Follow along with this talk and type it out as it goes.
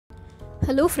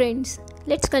Hello friends,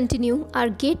 let's continue our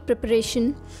gate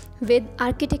preparation with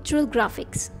architectural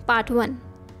graphics part 1.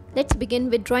 Let's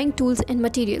begin with drawing tools and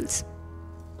materials.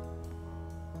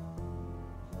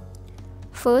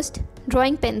 First,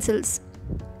 drawing pencils.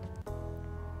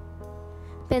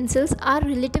 Pencils are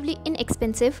relatively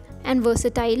inexpensive and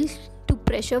versatile to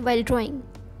pressure while drawing.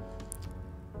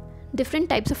 Different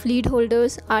types of lead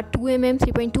holders are 2mm,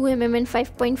 3.2 mm and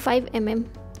 5.5 mm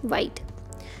wide.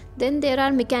 Then there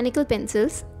are mechanical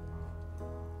pencils.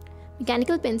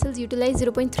 Mechanical pencils utilize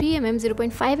 0.3 mm,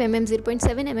 0.5 mm, 0.7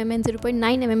 mm and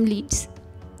 0.9 mm leads.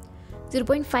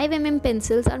 0.5 mm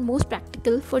pencils are most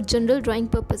practical for general drawing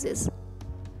purposes.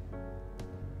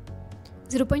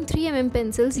 0.3 mm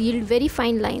pencils yield very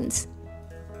fine lines.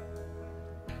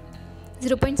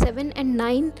 0.7 and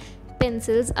 9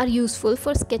 pencils are useful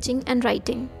for sketching and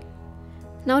writing.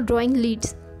 Now drawing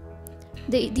leads.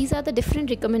 These are the different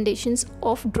recommendations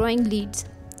of drawing leads.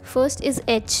 First is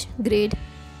H grade.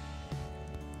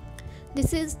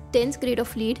 This is dense grade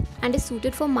of lead and is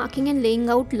suited for marking and laying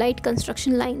out light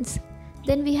construction lines.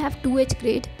 Then we have 2H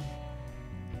grade.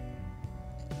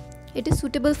 It is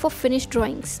suitable for finished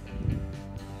drawings.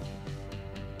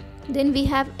 Then we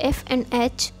have F and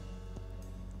H.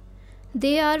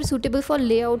 They are suitable for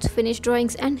layouts, finished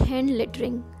drawings and hand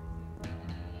lettering.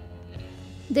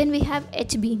 Then we have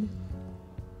HB.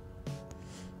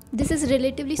 This is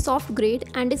relatively soft grade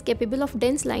and is capable of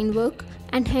dense line work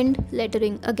and hand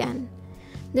lettering again.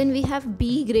 Then we have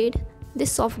B grade.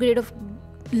 This soft grade of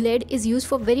lead is used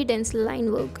for very dense line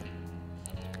work.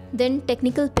 Then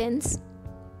technical pens.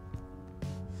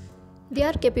 They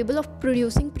are capable of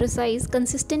producing precise,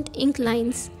 consistent ink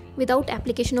lines without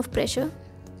application of pressure.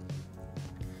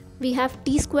 We have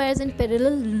T-squares and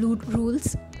parallel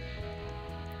rules.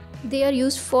 They are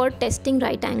used for testing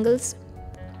right angles.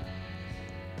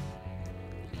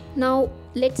 Now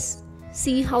let's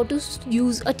see how to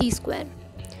use a T-square.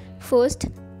 First,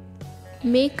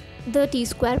 make the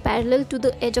T-square parallel to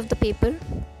the edge of the paper.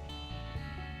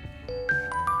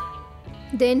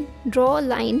 Then draw a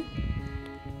line,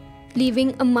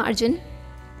 leaving a margin.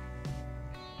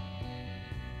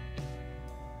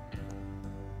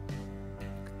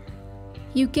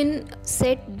 You can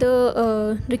set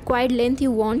the required length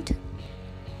you want.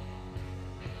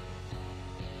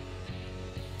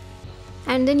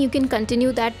 And then you can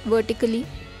continue that vertically.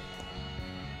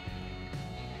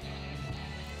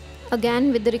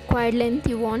 Again with the required length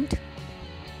you want.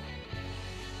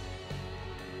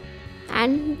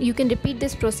 And you can repeat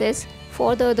this process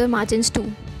for the other margins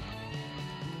too.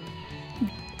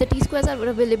 The T-squares are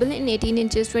available in 18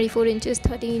 inches, 24 inches,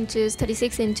 30 inches,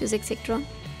 36 inches, etc.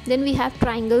 Then we have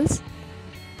triangles.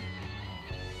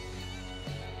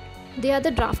 They are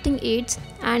the drafting aids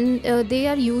and they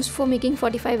are used for making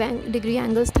 45-degree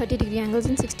angles, 30-degree angles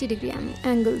and 60-degree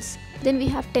angles. Then we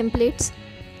have templates.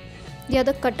 They are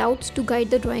the cutouts to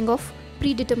guide the drawing of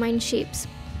predetermined shapes.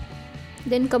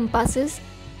 Then compasses.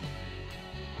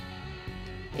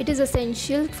 It is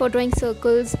essential for drawing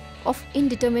circles of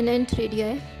indeterminate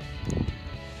radii.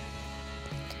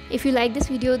 If you like this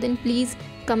video, then please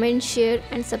comment, share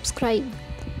and subscribe.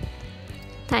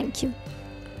 Thank you.